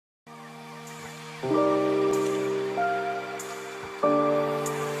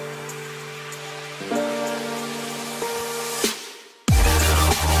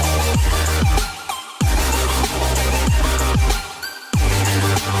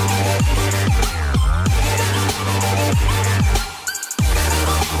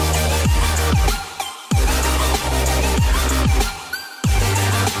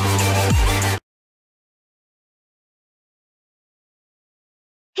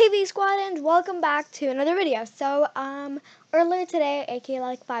Hey V Squad, and welcome back to another video. So earlier today, aka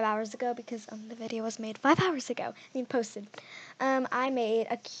like 5 hours ago, because the video was made 5 hours ago, posted. I made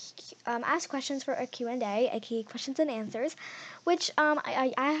asked questions for a Q&A, aka questions and answers, which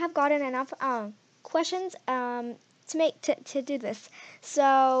I have gotten enough questions to do this.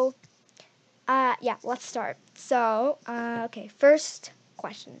 So yeah, let's start. So okay, first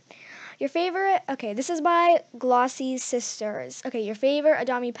question. Your favorite, okay, this is by Glossy Sisters. Okay, your favorite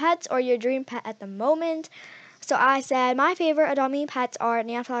Adopt pets or your dream pet at the moment. So I said my favorite Adopt pets are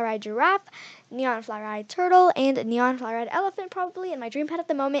Neon Fly-Ride Giraffe, Neon Fly-Ride Turtle, and Neon Fly-Ride Elephant probably. And my dream pet at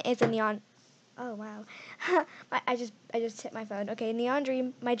the moment is a Neon, oh wow. I just hit my phone. Okay,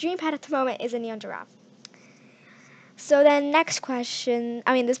 my dream pet at the moment is a Neon Giraffe. So then next question,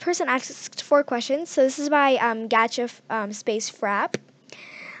 this person asked 4 questions. So this is by Gacha Space Frap.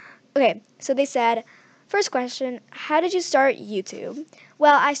 Okay, so they said, first question, how did you start YouTube?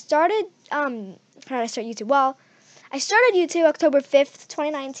 Well, how did I start YouTube? Well, I started YouTube October 5th,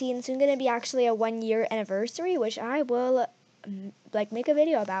 2019. Soon going to be actually a 1-year anniversary, which I will make a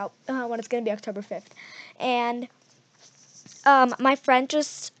video about when it's going to be October 5th. And my friend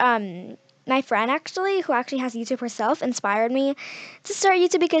actually, who actually has YouTube herself, inspired me to start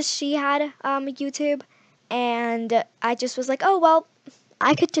YouTube because she had YouTube, and I just was like, oh well,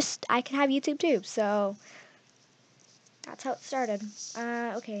 I can have YouTube too. So that's how it started.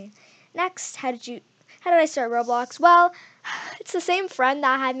 Okay. Next, how did I start Roblox? Well, it's the same friend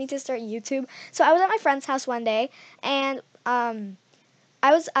that had me to start YouTube. So I was at my friend's house one day, and I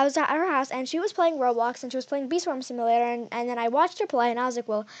was at her house, and she was playing Roblox, and she was playing Beast Farm Simulator, and then I watched her play, and I was like,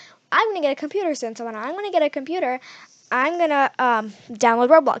 well, I'm gonna get a computer soon. So when I'm gonna get a computer, I'm gonna download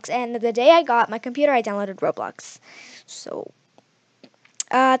Roblox. And the day I got my computer, I downloaded Roblox. So.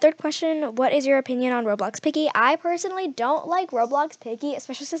 Third question, what is your opinion on Roblox Piggy? I personally don't like Roblox Piggy,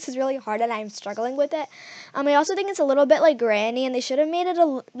 especially since it's really hard and I'm struggling with it. I also think it's a little bit like Granny, and they should have made it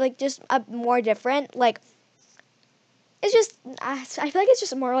just a more different, it's just, I feel like it's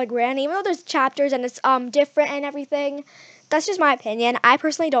just more like Granny, even though there's chapters and it's different and everything. That's just my opinion. I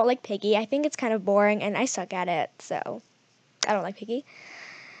personally don't like Piggy. I think it's kind of boring and I suck at it, so I don't like Piggy.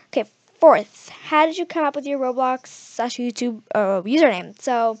 Okay, fourth, how did you come up with your Roblox/YouTube username?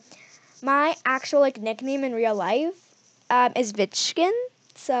 So, my actual nickname in real life is Vitchkin.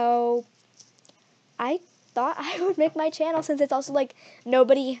 So, I thought I would make my channel since it's also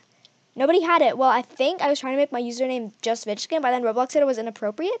nobody had it. Well, I think I was trying to make my username just Vitchkin, but then Roblox said it was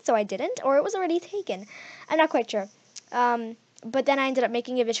inappropriate, so I didn't, or it was already taken. I'm not quite sure. But then I ended up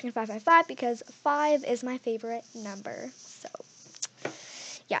making it Vitchkin555 because 5 is my favorite number. So.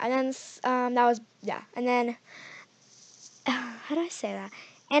 Yeah, and then and then how do I say that?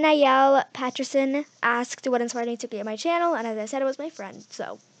 Anael Patterson asked what inspired me to create my channel, and as I said, it was my friend.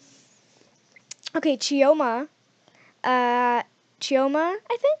 So, okay, Chioma, I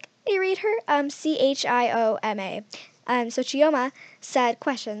think you read her, Chioma. So Chioma said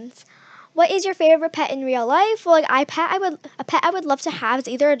questions. What is your favorite pet in real life? Well, a pet I would love to have is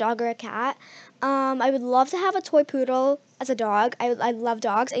either a dog or a cat. I would love to have a toy poodle as a dog. I love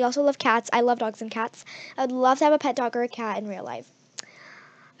dogs. I also love cats. I love dogs and cats. I would love to have a pet dog or a cat in real life.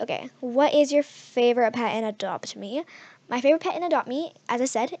 Okay, what is your favorite pet in Adopt Me? My favorite pet in Adopt Me, as I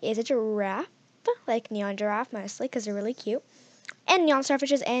said, is a giraffe, like Neon Giraffe mostly, because they're really cute, and neon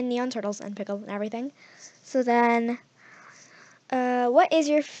starfishes and neon turtles and pickle and everything. So then, what is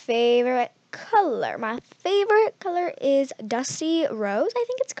your favorite color? My favorite color is Dusty Rose, I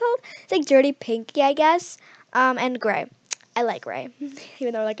think it's called. It's like dirty pinky, I guess, and gray. I like gray,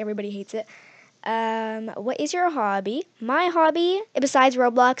 even though everybody hates it. What is your hobby? My hobby, besides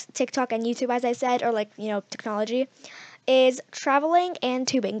Roblox, TikTok, and YouTube, as I said, or technology, is traveling and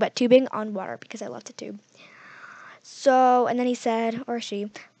tubing, but tubing on water because I love to tube. So, and then he said, or she,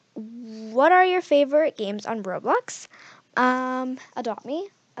 what are your favorite games on Roblox? Adopt Me,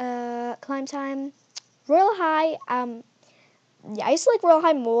 Climb Time, Royal High. Yeah, I used to like Royal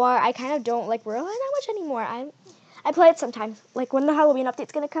High more. I kind of don't like Royal High that much anymore. I play it sometimes. Like when the Halloween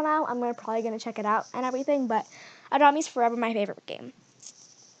update's gonna come out, I'm probably gonna check it out and everything. But Adopt Me's forever my favorite game.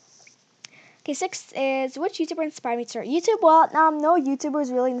 Okay, 6 is which YouTuber inspired me to start YouTube? Well, no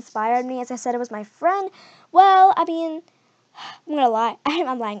YouTubers really inspired me. As I said, it was my friend. Well, I'm gonna lie.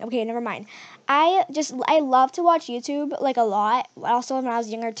 I'm lying. Okay, never mind. I love to watch YouTube a lot. Also, when I was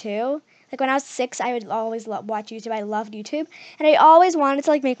younger too. When I was 6, I would always watch YouTube. I loved YouTube, and I always wanted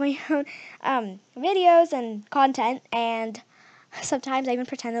to make my own videos and content. And sometimes I even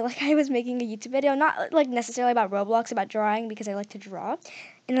pretended I was making a YouTube video, not necessarily about Roblox, about drawing because I like to draw.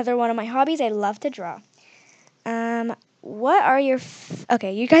 Another one of my hobbies, I love to draw. what are your...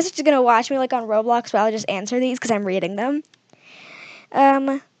 okay, you guys are just going to watch me like on Roblox, but I'll just answer these because I'm reading them.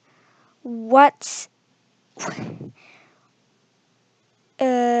 What... okay,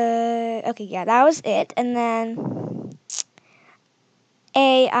 yeah, that was it. And then...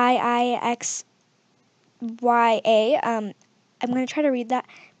 AIIXYA. I'm going to try to read that.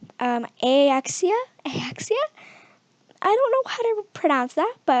 Axia? Axia? I don't know how to pronounce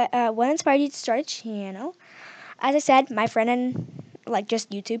that, but what inspired you to start a channel? As I said, my friend and like just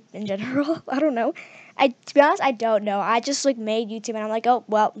YouTube in general. I don't know. To be honest, I don't know. I just like made YouTube and I'm like, oh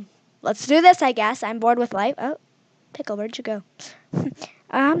well, let's do this. I guess I'm bored with life. Oh, Pickle, where'd you go?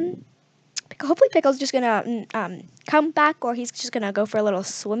 Hopefully Pickle's just gonna come back, or he's just gonna go for a little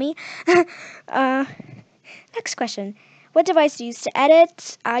swimmy. Next question. What device do you use to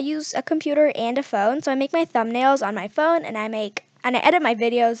edit? I use a computer and a phone. So I make my thumbnails on my phone, and I edit my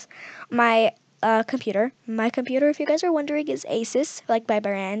videos on my computer. My computer, if you guys are wondering, is Asus, like by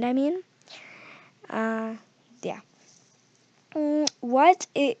brand, I mean. Yeah. What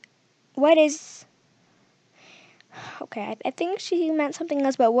is... okay, I think she meant something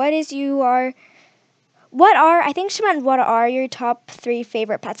else, but I think she meant what are your top 3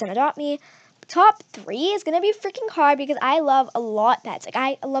 favorite pets in Adopt Me? Top 3 is going to be freaking hard because I love a lot pets. Like,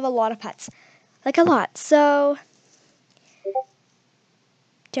 I love a lot of pets. Like, a lot. So,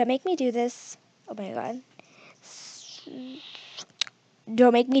 don't make me do this. Oh my god.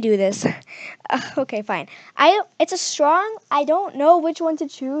 Don't make me do this. Okay, fine. It's a strong... I don't know which one to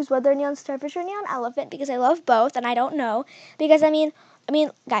choose, whether neon starfish or neon elephant, because I love both, and I don't know. Because,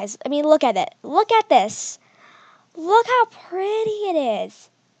 guys, look at it. Look at this. Look how pretty it is.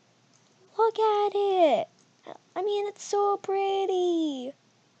 Look at it. It's so pretty.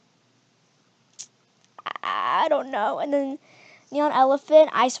 I don't know. And then neon elephant,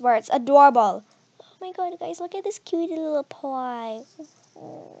 I swear it's adorable. Oh my god, guys, look at this cute little pie.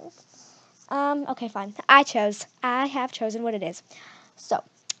 Okay, fine. I have chosen what it is. So,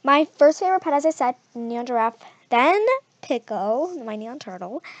 my first favorite pet, as I said, neon giraffe. Then Pickle, my neon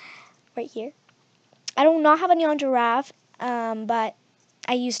turtle, right here. I do not have a neon giraffe, but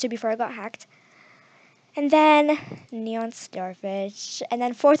I used to before I got hacked. And then neon starfish. And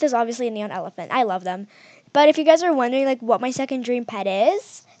then fourth is obviously a neon elephant. I love them. But if you guys are wondering like what my second dream pet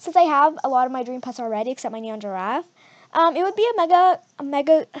is, since I have a lot of my dream pets already except my neon giraffe, it would be a mega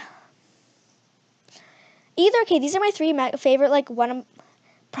either. Okay, these are my 3 favorite, like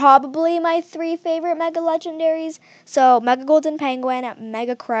probably my 3 favorite mega legendaries. So mega golden penguin,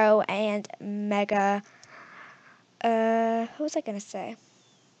 mega crow, and mega what was I gonna say?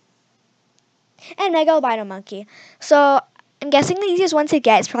 And mega albino monkey. So I'm guessing the easiest one to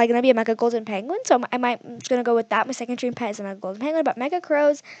get is probably gonna be a mega golden penguin. So I'm just gonna go with that. My second dream pet is a mega golden penguin. But mega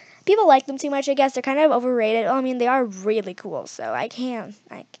crows, people like them too much. I guess they're kind of overrated. Well, they are really cool. So I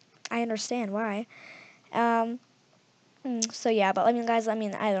understand why. So yeah, but guys, I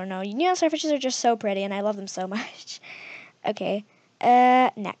don't know. Neon starfishes are just so pretty, and I love them so much. Okay.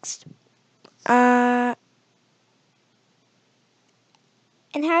 Next.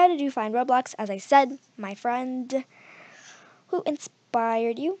 And how did you find Roblox? As I said, my friend who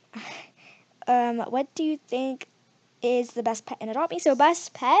inspired you. What do you think is the best pet in Adopt Me? So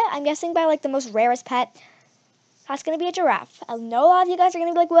best pet, I'm guessing by like the most rarest pet, that's going to be a giraffe. I know a lot of you guys are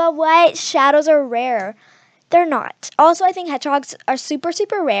going to be like, well, what? Shadows are rare. They're not. Also, I think hedgehogs are super,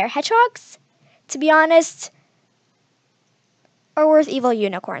 super rare. Hedgehogs, to be honest, are worth evil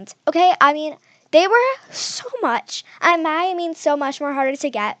unicorns. Okay? They were so much. So much more harder to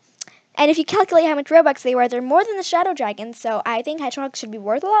get. And if you calculate how much Robux they were, they're more than the Shadow Dragons. So I think hedgehogs should be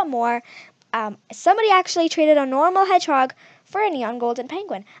worth a lot more. Somebody actually traded a normal hedgehog for a neon golden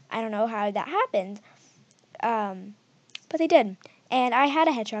penguin. I don't know how that happened. But they did. And I had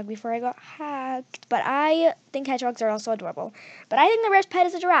a hedgehog before I got hacked. But I think hedgehogs are also adorable. But I think the rarest pet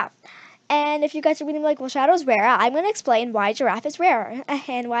is a giraffe. And if you guys are going to be like, well, Shadow's rare, I'm going to explain why giraffe is rare.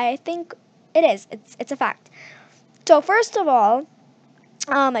 And why I think it is. It's a fact. So first of all,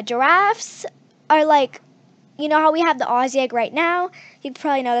 giraffes are like, you know how we have the Aussie egg right now? You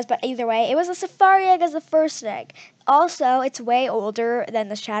probably know this, but either way, it was a safari egg as the first egg. Also, it's way older than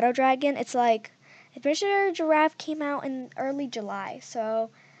the Shadow Dragon. It's like, I'm pretty sure giraffe came out in early July, or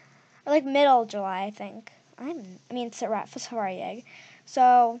like middle July, I think. It's a safari egg.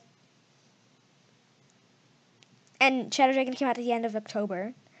 So, and Shadow Dragon came out at the end of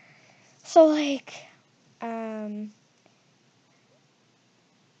October. So, like,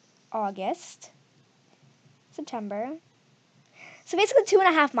 August, September. So basically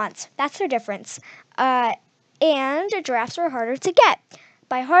 2.5 months. That's their difference. And giraffes are harder to get.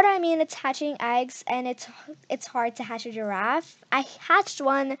 by hard I mean it's hatching eggs, and it's hard to hatch a giraffe. I hatched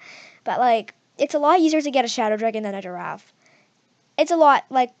one, but like it's a lot easier to get a shadow dragon than a giraffe. It's a lot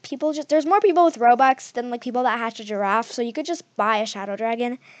like people just there's more people with Robux than like people that hatch a giraffe, so you could just buy a shadow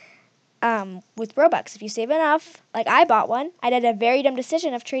dragon with Robux if you save enough. Like I bought one. I did a very dumb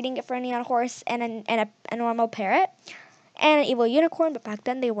decision of trading it for a neon horse and a normal parrot and an evil unicorn, but back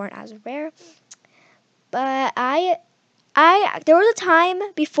then they weren't as rare. But I there was a time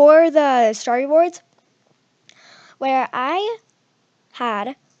before the Star Rewards where I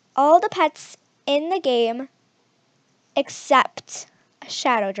had all the pets in the game except a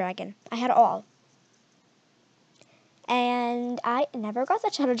shadow dragon. I had all. And I never got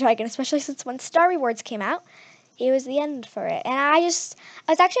that shadow dragon, especially since when Star Rewards came out, it was the end for it. And I was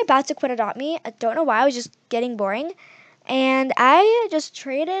actually about to quit Adopt Me. I don't know why, I was just getting boring. And I just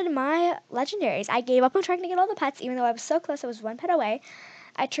traded my legendaries. I gave up on trying to get all the pets, even though I was so close. I was one pet away.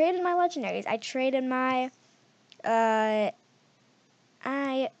 I traded my legendaries. I traded my, I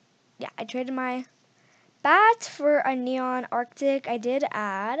traded my bat for a neon Arctic. I did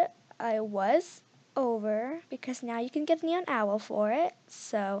add. I was over because now you can get neon owl for it.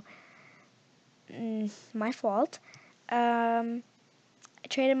 So, my fault. I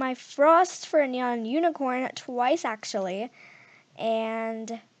traded my frost for a neon unicorn twice actually,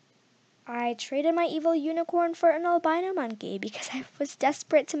 and I traded my evil unicorn for an albino monkey because I was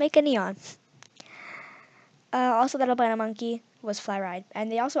desperate to make a neon. Also, that albino monkey was fly ride,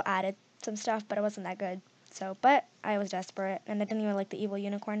 and they also added some stuff, but it wasn't that good. So, but I was desperate, and I didn't even like the evil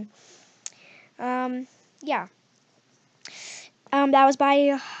unicorn. Yeah. That was by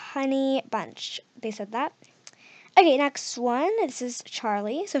Honey Bunch. They said that. Okay, next one. This is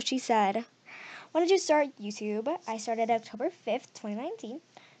Charlie. So she said, when did you start YouTube? I started October 5th, 2019.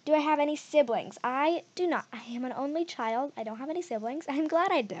 Do I have any siblings? I do not. I am an only child. I don't have any siblings. I'm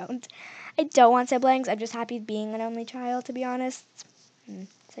glad I don't. I don't want siblings. I'm just happy being an only child, to be honest.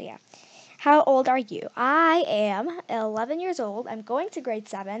 So yeah. How old are you? I am 11 years old. I'm going to grade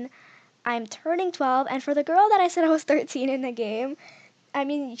 7. I'm turning 12. And for the girl that I said I was 13 in the game, I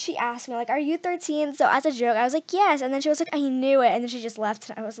mean, she asked me, like, are you 13? So as a joke, I was like, yes. And then she was like, I knew it. And then she just left.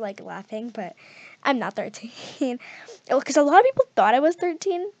 And I was, like, laughing. But I'm not 13. Because a lot of people thought I was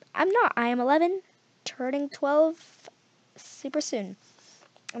 13. I'm not. I am 11, turning 12 super soon.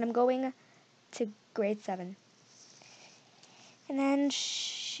 And I'm going to grade 7. And then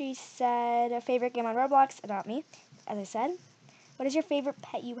she said, a favorite game on Roblox, Adopt Me, as I said. What is your favorite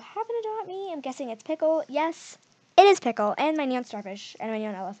pet you have in Adopt Me? I'm guessing it's Pickle. Yes, it is Pickle, and my neon starfish, and my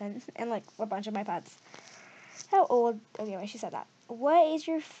neon elephant, and like a bunch of my pets. How old? Okay, wait, she said that. What is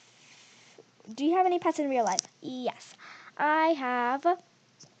your? Do you have any pets in real life? Yes, I have.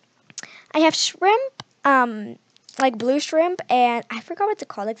 I have shrimp, like blue shrimp, and I forgot what it's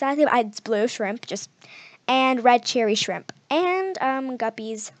called exactly. But it's blue shrimp, just and red cherry shrimp, and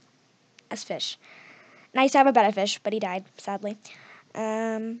guppies as fish. And I used to have a betta fish, but he died sadly.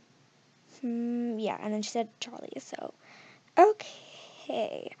 Yeah, and then she said Charlie. So,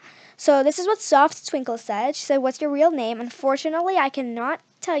 okay. So this is what Soft Twinkle said. She said, "What's your real name?" Unfortunately, I cannot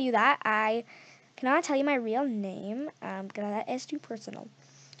tell you that. I cannot tell you my real name because that is too personal.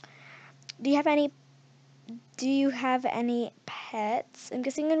 Do you have any? Do you have any pets? I'm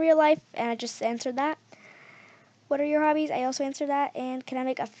guessing in real life, and I just answered that. What are your hobbies? I also answered that. And can I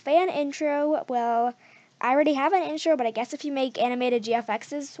make a fan intro? Well, I already have an intro, but I guess if you make animated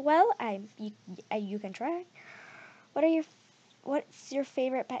GFXs, well, you can try. What's your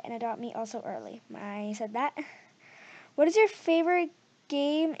favorite pet in Adopt Me? Also early. I said that. What is your favorite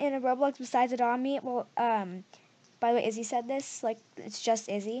game in a Roblox besides Adopt Me? Well, by the way, Izzy said this. Like, it's just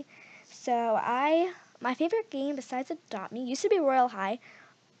Izzy. So my favorite game besides Adopt Me used to be Royal High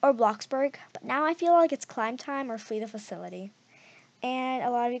or Bloxburg, but now I feel like it's Climb Time or Flee the Facility. And a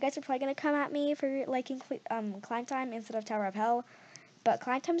lot of you guys are probably going to come at me for liking Climb Time instead of Tower of Hell. But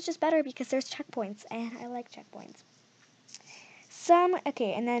Climb Time is just better because there's checkpoints, and I like checkpoints.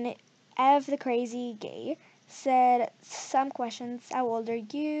 And then Ev the Crazy Gay said some questions. How old are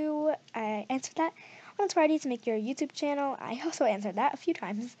you? I answered that. When's ready to make your YouTube channel? I also answered that a few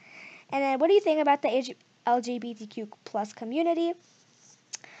times. And then what do you think about the LGBTQ plus community?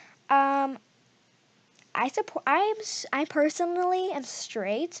 I personally am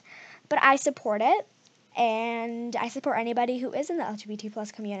straight, but I support it, and I support anybody who is in the LGBT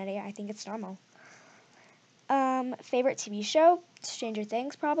plus community. I think it's normal. Favorite TV show? Stranger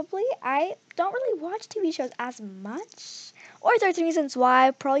Things, probably. I don't really watch TV shows as much. Or 13 Reasons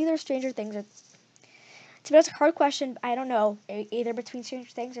Why. Probably either Stranger Things or... It's a hard question. I don't know. Either between Stranger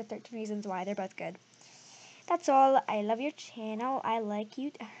Things or 13 Reasons Why. They're both good. That's all. I love your channel. I like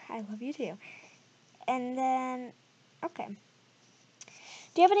you. I love you too. And then, okay.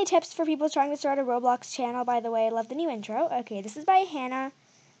 Do you have any tips for people trying to start a Roblox channel? By the way, I love the new intro. Okay, this is by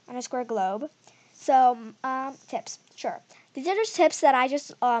Hannah_Globe. So, tips. Sure. These are just tips that I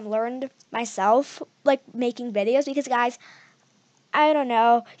just learned myself, like making videos. Because guys, I don't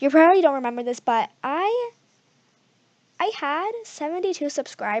know. You probably don't remember this, but I had 72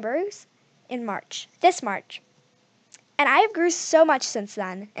 subscribers in March. This March. And I've grew so much since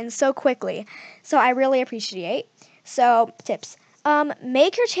then and so quickly. So I really appreciate. So tips.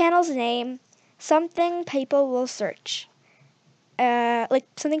 Make your channel's name something people will search. Like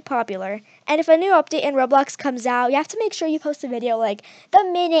something popular. And if a new update in Roblox comes out, you have to make sure you post a video like the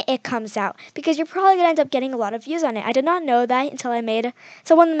minute it comes out, because you're probably gonna end up getting a lot of views on it. I did not know that until I made.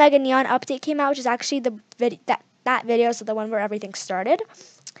 So when the Mega Neon update came out, which is actually the that video, so the one where everything started,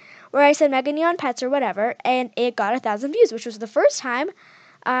 where I said Mega Neon Pets or whatever, and it got 1,000 views, which was the first time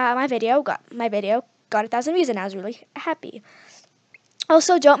my video got 1,000 views, and I was really happy.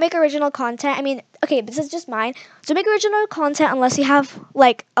 Also, don't make original content. I mean, okay, this is just mine. Don't make original content unless you have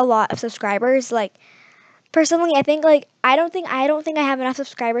like a lot of subscribers. Like personally, I think like I don't think I have enough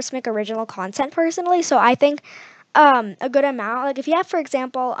subscribers to make original content personally. So I think a good amount. Like if you have, for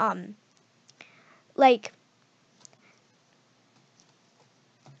example, like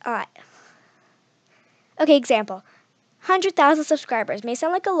uh, okay, example. 100,000 subscribers may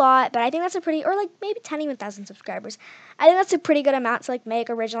sound like a lot, but I think that's a pretty, or like maybe 10 even thousand subscribers. I think that's a pretty good amount to like make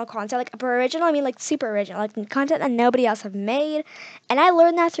original content. Like for original, I mean like super original, like content that nobody else have made. And I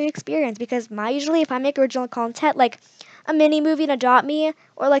learned that through experience, because usually if I make original content like a mini movie and Adopt Me,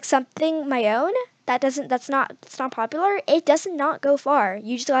 or like something my own that's not popular, it does not go far.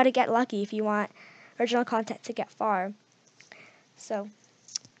 You just gotta get lucky if you want original content to get far. So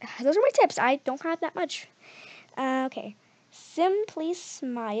those are my tips. I don't have that much. Okay. Simply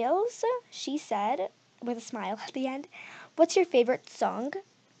Smiles, she said, with a smile at the end. What's your favorite song?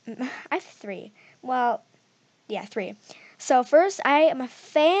 I have 3. Well, yeah, 3. So first, I am a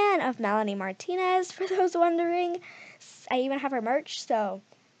fan of Melanie Martinez, for those wondering. I even have her merch. So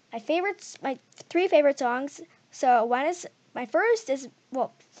my 3 favorite songs. So my first is,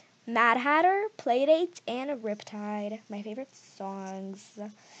 well, Mad Hatter, Playdate, and Riptide. My favorite songs.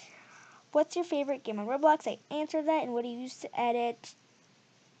 What's your favorite game on Roblox? I answered that. And what do you use to edit?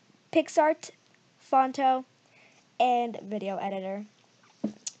 PixArt, Fonto, and video editor.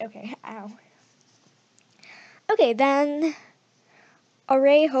 Okay, ow. Okay, then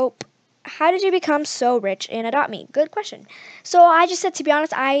Array Hope. How did you become so rich in Adopt Me? Good question. So I just said, to be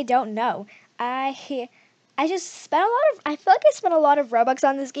honest, I don't know. I just spent I feel like I spent a lot of Robux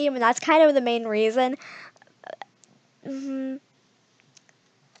on this game, and that's kind of the main reason.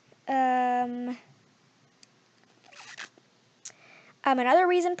 Another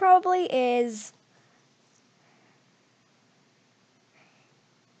reason probably is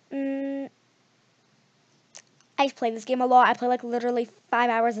I play this game a lot. I play like literally 5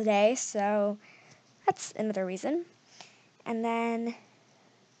 hours a day, so that's another reason. And then,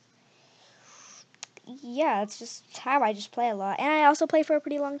 yeah, it's just how I just play a lot. And I also play for a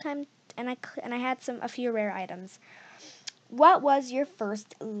pretty long time, and I had a few rare items. What was your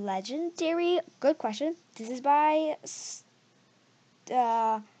first legendary? Good question. This is by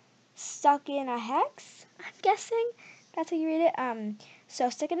Stuck in a Hex, I'm guessing. That's how you read it. So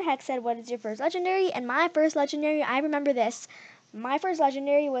Stuck in a Hex said, what is your first legendary? And my first legendary, I remember this. My first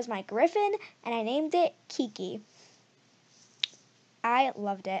legendary was my Griffin, and I named it Kiki. I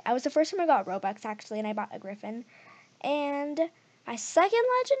loved it. I was the first time I got Robux, actually, and I bought a Griffin. And my second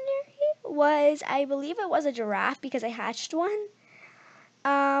legendary was, I believe it was a giraffe, because I hatched one.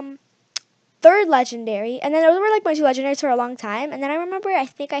 Third legendary, and then those were like my 2 legendaries for a long time. And then I remember, I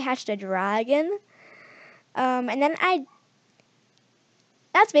think I hatched a dragon. And then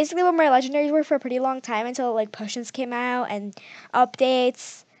that's basically what my legendaries were for a pretty long time, until like potions came out and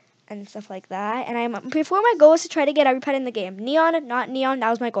updates and stuff like that. And before, my goal was to try to get every pet in the game. Neon, not Neon, that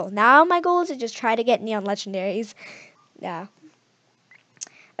was my goal. Now my goal is to just try to get Neon legendaries. Yeah.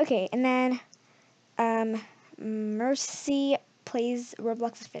 Okay, and then Mercy plays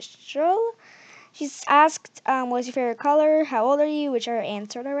Roblox official. She's asked, what's your favorite color? How old are you? Which are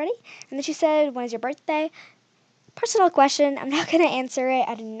answered already. And then she said, when is your birthday? Personal question. I'm not going to answer it.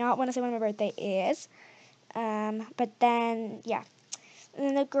 I do not want to say when my birthday is. But then, yeah.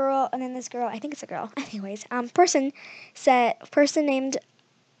 And then this girl, I think it's a girl. Anyways, person named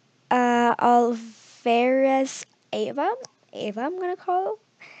Alvarez Ava. Ava, I'm going to call her.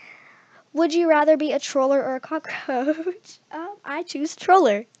 Would you rather be a troller or a cockroach? I choose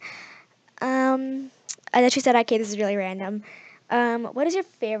troller. And then she said, okay, this is really random. What is your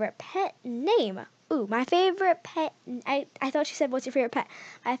favorite pet name? Ooh, my favorite pet. I thought she said, what's your favorite pet?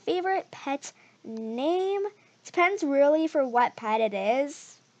 My favorite pet name depends really for what pet it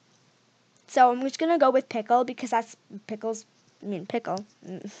is. So I'm just gonna go with Pickle because that's Pickle's. I mean Pickle.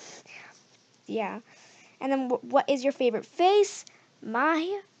 Yeah. And then what is your favorite face?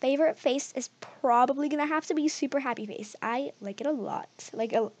 My favorite face is probably gonna have to be Super Happy Face. I like it a lot,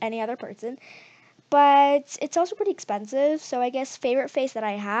 like any other person. But it's also pretty expensive, so I guess favorite face that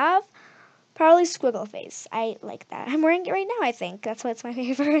I have, probably Squiggle Face. I like that. I'm wearing it right now, I think. That's what's my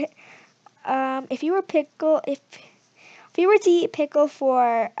favorite. If you were Pickle, if you were to eat Pickle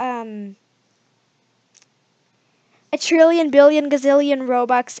for a trillion, billion, gazillion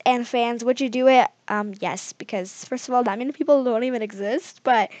Robux and fans, would you do it? Yes, because first of all, that many people don't even exist,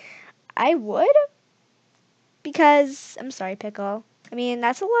 but I would, because I'm sorry, Pickle. I mean,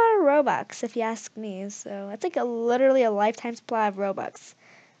 that's a lot of Robux if you ask me. So that's like literally a lifetime supply of Robux.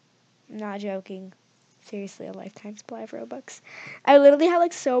 I'm not joking. Seriously, a lifetime supply of Robux. I literally have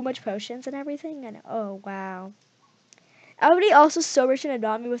like so much potions and everything, and oh wow. Everybody also so rich and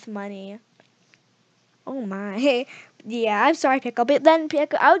adopt me with money. Oh my. Yeah, I'm sorry, Pickle. But then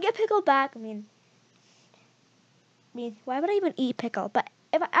Pickle, I would get Pickle back. I mean, why would I even eat Pickle? But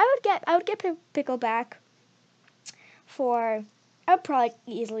if I would get Pickle back for. I would probably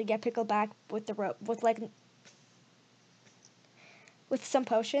easily get Pickle back with the rope with like with some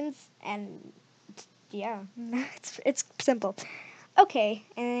potions and yeah, it's simple. Okay,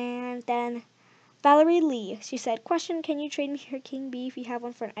 and then Valerie Lee. She said, "Question: Can you trade me your king bee if you have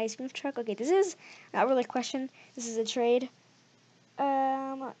one for an ice cream truck?" Okay, this is not really a question. This is a trade.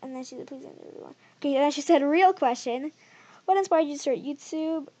 And then she said, "Please answer everyone." Okay, and then she said, "Real question: What inspired you to start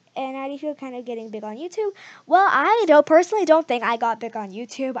YouTube? And how do you feel kind of getting big on YouTube?" Well, I don't personally don't think I got big on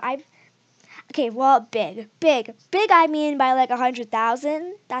YouTube. Okay, well, big. I mean by like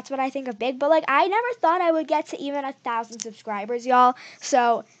 100,000. That's what I think of big. But like, I never thought I would get to even 1,000 subscribers, y'all.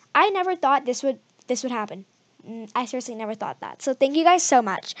 So I never thought this would happen. I seriously never thought that. So thank you guys so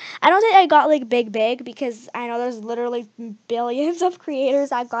much. I don't think I got like big because I know there's literally billions of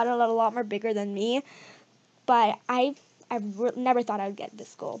creators that got a lot more bigger than me. But never thought I would get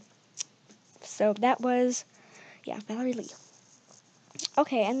this goal. So that was Valerie Lee.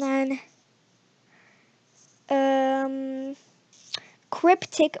 Okay, and then um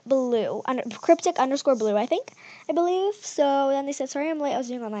cryptic underscore blue, I believe. So then they said, sorry I'm late, I was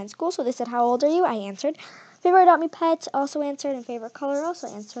doing online school. So they said, how old are you? I answered. Favorite adopt me pet, also answered. And favorite color, also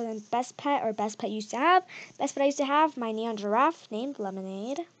answered. And best pet or best pet used to have. Best pet I used to have, my neon giraffe named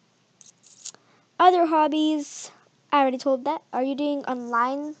Lemonade. Other hobbies, I already told that. Are you doing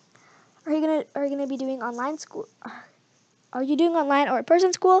online? Are you gonna be doing online school? Are you doing online or in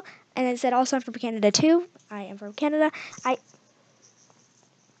person school? And it said also I'm from Canada too. I am from Canada. I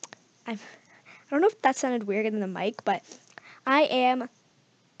don't know if that sounded weird in the mic, but I am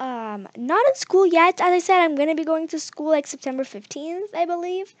not in school yet. As I said, I'm gonna be going to school like September 15th, I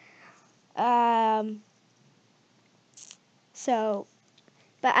believe. Um, so,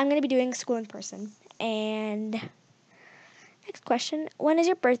 but I'm gonna be doing school in person. And next question: When is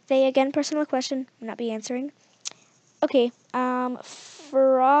your birthday? Again, personal question. I'm not be answering. Okay.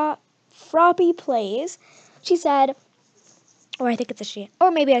 Froppy plays. She said, or I think it's a she,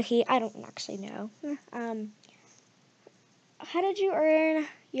 or maybe a he. I don't actually know. How did you earn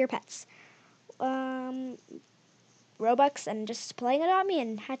your pets? Um, Robux and just playing it on me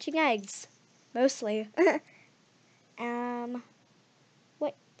and hatching eggs, mostly. um,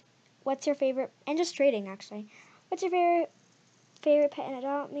 what what's your favorite? And just trading actually. What's your favorite pet and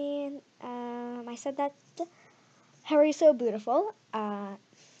adopt me? I said that. Harry's so beautiful.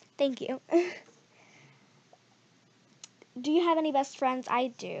 Thank you. Do you have any best friends? I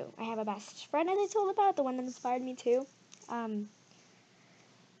do. I have a best friend as I told about, the one that inspired me too. Um,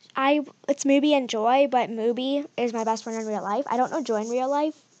 it's Mooby and Joy, but Mooby is my best friend in real life. I don't know Joy in real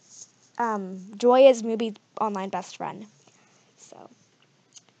life. Joy is Mooby's online best friend. So,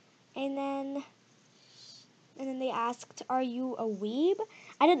 and then they asked, "Are you a weeb?"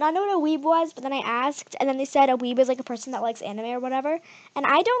 I did not know what a weeb was, but then I asked, and then they said a weeb is like a person that likes anime or whatever. And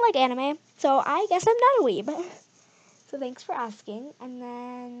I don't like anime, so I guess I'm not a weeb. So thanks for asking. And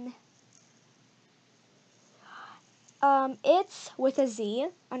then it's with a Z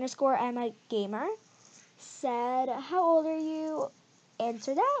underscore Emma Gamer said, "How old are you?"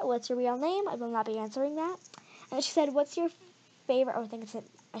 Answer that. What's your real name? I will not be answering that. And she said, "What's your favorite?" Oh, I think it's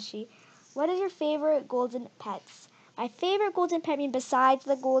a she. What is your favorite golden pets? My favorite golden pet, I mean, besides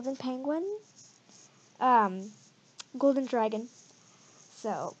the golden penguin, golden dragon.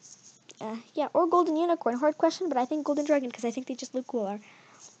 So, yeah, or golden unicorn. Hard question, but I think golden dragon because I think they just look cooler.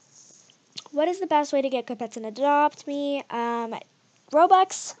 What is the best way to get good pets and adopt me?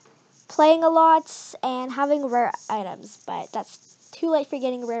 Robux, playing a lot, and having rare items. But that's too late for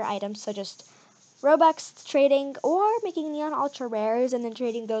getting rare items, so just Robux, trading, or making neon ultra rares and then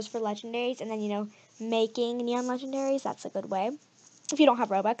trading those for legendaries, and then, making neon legendaries. That's a good way if you don't have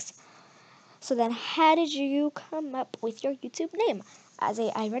Robux. So then, how did you come up with your YouTube name? I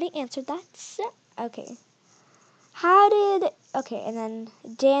already answered that. Okay. Okay, and then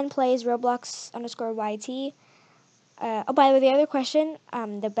Dan plays Roblox _ YT. Oh, by the way, the other question,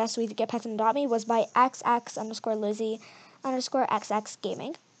 the best way to get pets and adopt me was by XX _ Lizzie _XX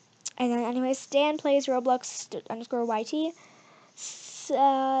gaming. And then anyways, Dan plays Roblox _ YT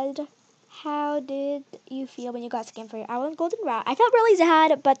said, how did you feel when you got scammed for your owl and golden rat? I felt really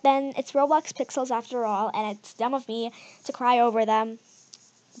sad, but then it's Roblox pixels after all, and it's dumb of me to cry over them.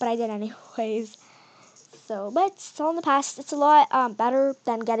 But I did anyways. So, but it's all in the past. It's a lot better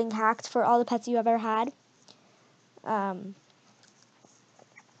than getting hacked for all the pets you ever had. But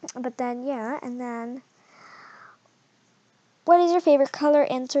then, yeah, and then, what is your favorite color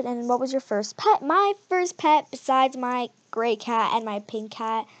answered, and what was your first pet? My first pet, besides my gray cat and my pink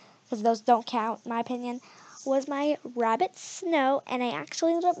cat, because those don't count, in my opinion, was my rabbit Snow, and I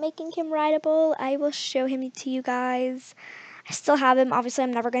actually ended up making him rideable. I will show him to you guys. I still have him. Obviously,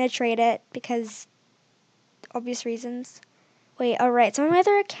 I'm never going to trade it, because obvious reasons. Wait, alright, it's on my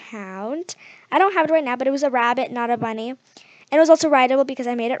other account. I don't have it right now, but it was a rabbit, not a bunny. And it was also rideable because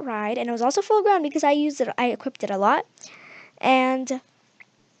I made it ride, and it was also full ground because I equipped it a lot. And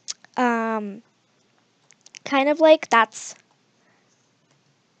kind of like that's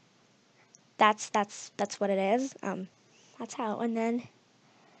what it is. That's how. And then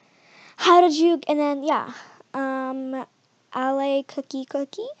how did you? And then yeah, LA Cookie,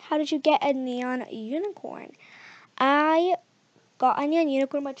 how did you get a neon unicorn? I got a neon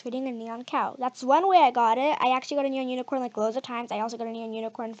unicorn by trading a neon cow. That's one way I got it. I actually got a neon unicorn like loads of times. I also got a neon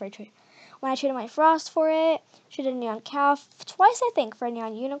unicorn for when I traded my frost for it. Traded a neon cow twice, I think, for a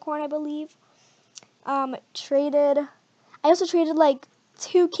neon unicorn, I believe. I also traded like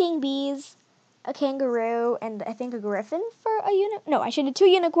 2 king bees, a kangaroo, and I think a griffin for a No, I traded 2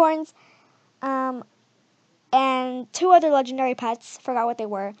 unicorns, and 2 other legendary pets. Forgot what they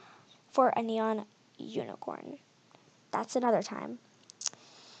were, for a neon unicorn. That's another time.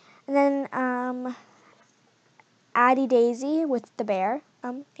 And then Addie Daisy with the bear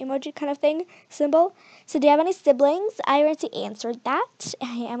emoji kind of thing symbol. So do you have any siblings? I already answered that.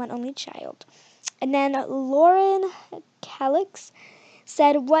 I am an only child. And then Lauren Calix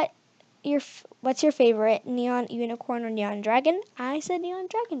said, what's your favorite, neon unicorn or neon dragon? I said neon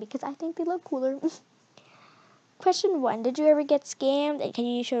dragon because I think they look cooler. Question 1, did you ever get scammed? And can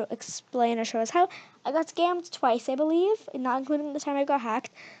you explain or show us how? I got scammed twice, I believe, not including the time I got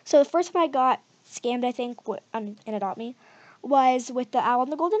hacked. So the first time I got scammed, I think, in Adopt Me, was with the Owl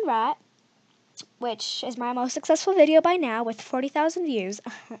and the Golden Rat, which is my most successful video by now with 40,000 views.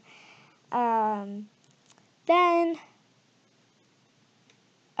 Then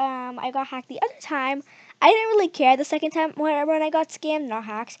I got hacked the other time. I didn't really care the second time when I got scammed, not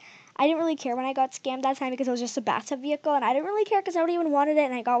hacked. I didn't really care when I got scammed that time because it was just a bathtub vehicle, and I didn't really care because nobody even wanted it,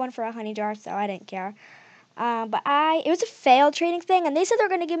 and I got one for a honey jar, so I didn't care. But it was a failed trading thing, and they said they were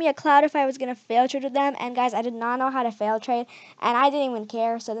going to give me a cloud if I was going to fail trade with them, and guys, I did not know how to fail trade, and I didn't even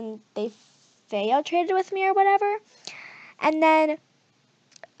care, so then they fail traded with me or whatever. And then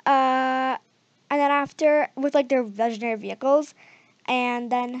after, with like their legendary vehicles,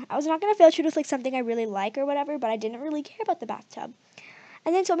 and then I was not going to fail trade with like something I really like or whatever, but I didn't really care about the bathtub.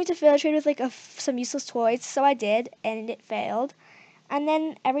 And then told me to fail trade with like some useless toys, so I did, and it failed. And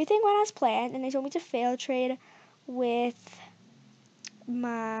then everything went as planned, and they told me to fail trade with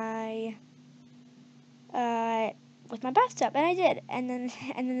my bathtub, and I did. And then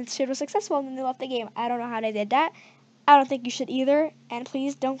the trade was successful, and then they left the game. I don't know how they did that. I don't think you should either, and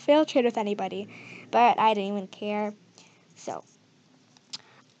please don't fail trade with anybody. But I didn't even care. So,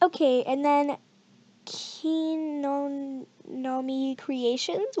 okay, and then Kinomi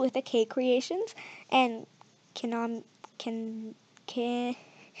Creations with a K Creations, and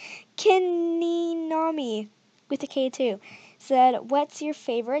Kininami with a K too said, what's your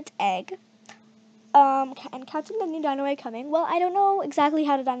favorite egg? And counting the new dino egg coming. Well, I don't know exactly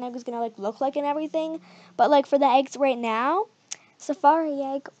how the dino egg is gonna like look like and everything, but like for the eggs right now, Safari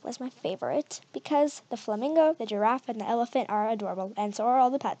egg was my favorite because the flamingo, the giraffe, and the elephant are adorable, and so are all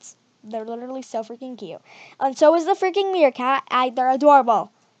the pets. They're literally so freaking cute. And so is the freaking meerkat. They're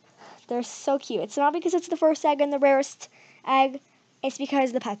adorable. They're so cute. It's not because it's the first egg and the rarest egg. It's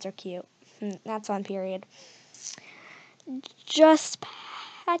because the pets are cute. That's on period. Just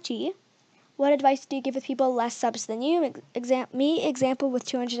Patchy. What advice do you give with people less subs than you? Example with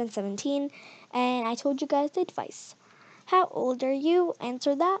 217. And I told you guys the advice. How old are you?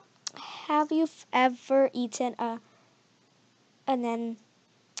 Answer that. Have you ever eaten and then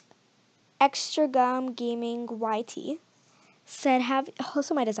extra gum gaming YT said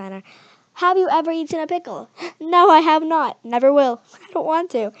also my designer. Have you ever eaten a pickle? No, I have not. Never will. I don't want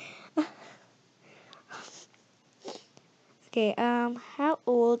to. Okay, how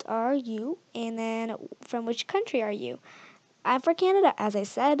old are you? And then from which country are you? I'm for Canada, as I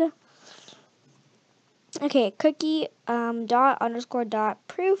said. Okay, cookie, dot, underscore, dot,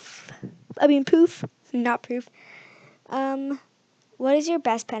 poof, not proof. What is your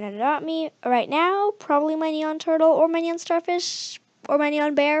best pet? Adopt me right now? Probably my neon turtle, or my neon starfish, or my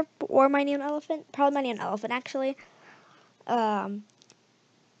neon bear, or my neon elephant. Probably my neon elephant, actually.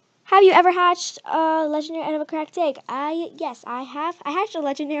 Have you ever hatched a legendary out of a cracked egg? Yes, I have. I hatched a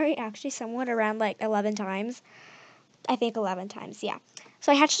legendary actually somewhat around like 11 times. I think 11 times, yeah.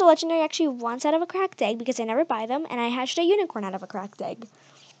 So I hatched a legendary actually once out of a cracked egg because I never buy them, and I hatched a unicorn out of a cracked egg.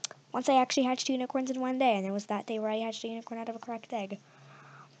 Once I actually hatched 2 unicorns in one day, and it was that day where I hatched a unicorn out of a cracked egg.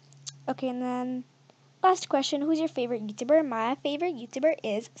 Okay, and then last question, who's your favorite YouTuber? My favorite YouTuber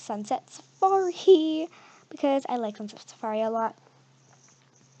is Sunset Safari because I like Sunset Safari a lot.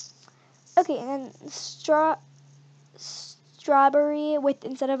 Okay, and then strawberry with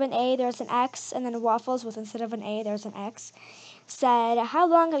instead of an A there's an X, and then waffles with instead of an A there's an X said, how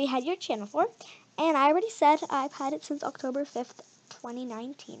long have you had your channel for? And I already said I've had it since October 5th,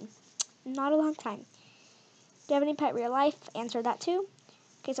 2019. Not a long time. Do you have any pet real life? Answered that too.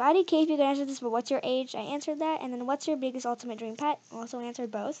 Okay, so IDK, if you can answer this, but what's your age? I answered that. And then what's your biggest ultimate dream pet? Also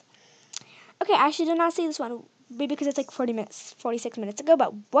answered both. Okay, I actually did not see this one because it's like 46 minutes ago,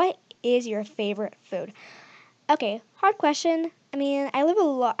 but what is your favorite food? Okay, hard question. I mean, I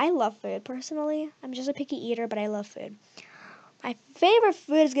love food, personally. I'm just a picky eater, but I love food. My favorite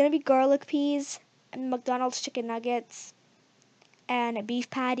food is going to be garlic peas, and McDonald's chicken nuggets, and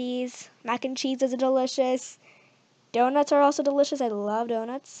beef patties. Mac and cheese is delicious. Donuts are also delicious. I love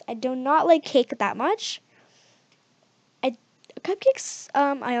donuts. I do not like cake that much. Cupcakes,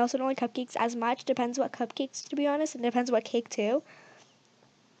 I also don't like cupcakes as much. Depends what cupcakes, to be honest. It depends what cake, too.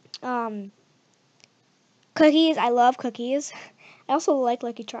 Cookies, I love cookies. I also like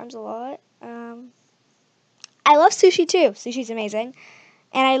Lucky Charms a lot. I love sushi, too. Sushi's amazing.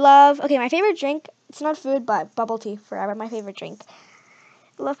 And I love, okay, my favorite drink, it's not food, but bubble tea forever. My favorite drink.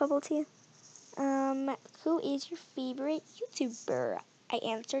 I love bubble tea. Who is your favorite YouTuber? I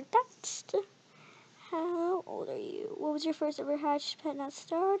answered that. How old are you? What was your first ever hatched pet not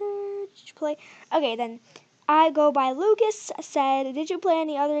starter? Did you play? Okay, then I go by Lucas said, did you play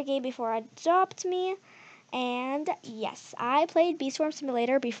any other game before Adopt Me? And yes, I played Beestorm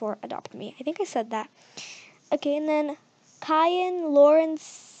Simulator before Adopt Me. I think I said that. Okay, and then Kyan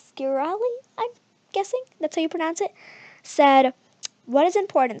Lawrence Girali, I'm guessing that's how you pronounce it, said, what is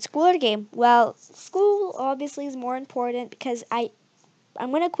important, school or game? Well, school obviously is more important because I'm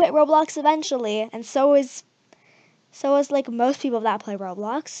going to quit Roblox eventually, and so is like most people that play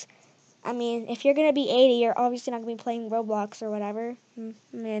Roblox. I mean, if you're going to be 80, you're obviously not going to be playing Roblox or whatever. I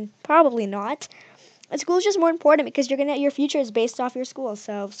mean, probably not. And school is just more important because your future is based off your school,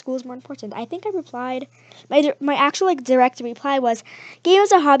 so school is more important. I think I replied, my actual like direct reply was, game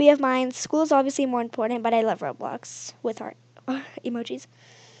is a hobby of mine, school is obviously more important, but I love Roblox, with heart emojis.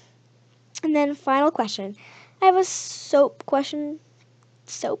 And then final question. I have a soap question.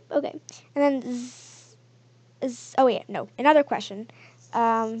 Soap, okay. And then another question.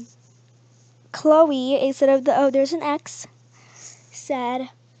 Chloe, instead of there's an X, said,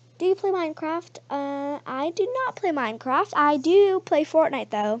 do you play Minecraft? I do not play Minecraft. I do play Fortnite,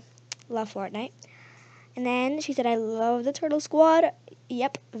 though. Love Fortnite. And then she said, I love the Turtle Squad.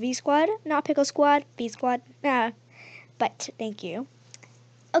 Yep, V Squad. Not Pickle Squad, V Squad. But thank you.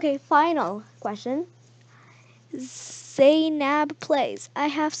 Okay, final question. Zainab plays. I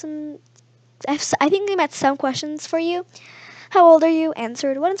think I met some questions for you. How old are you?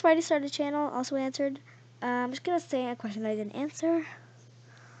 Answered. What inspired you to start a channel? Also answered. I'm just going to say a question that I didn't answer.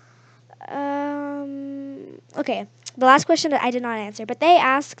 Okay, the last question that I did not answer, but they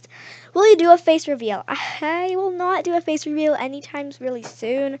asked, will you do a face reveal? I will not do a face reveal anytime really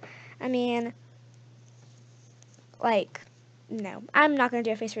soon. I mean, like, no, I'm not going to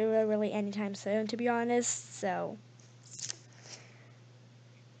do a face reveal really anytime soon, to be honest, so,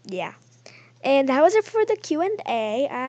 yeah. And that was it for the Q&A.